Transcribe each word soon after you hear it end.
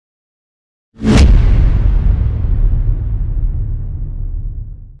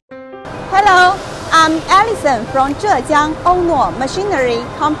Hello, I'm Alison from Zhejiang Ounuo Machinery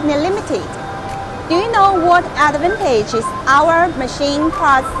Company Limited. Do you know what advantages our machine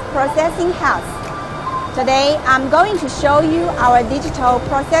parts processing has? Today, I'm going to show you our digital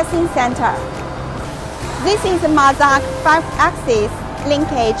processing center. This is a Mazak 5-axis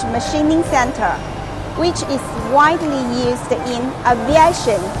linkage machining center, which is widely used in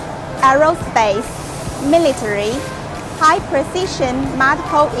aviation, aerospace, military, high-precision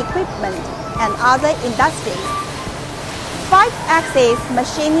medical equipment, and other industries. 5-axis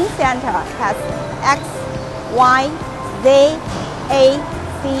machining center has X, Y, Z, A,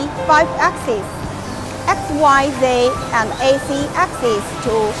 C 5-axis, X, Y, Z, and AC axis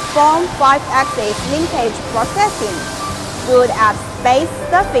to form 5-axis linkage processing, good at base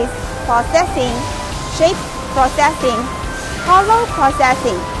surface processing, shape processing, hollow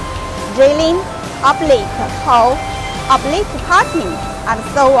processing, drilling, oblique hole, oblique cutting, and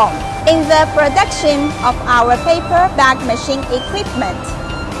so on. In the production of our paper bag machine equipment,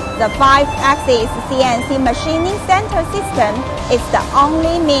 the 5-axis CNC machining center system is the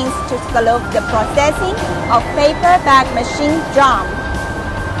only means to solve the processing of paper bag machine drum.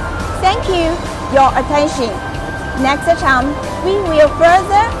 Thank you for your attention. Next time, we will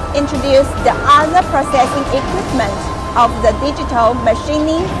further introduce the other processing equipment of the digital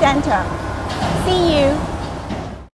machining center. See you.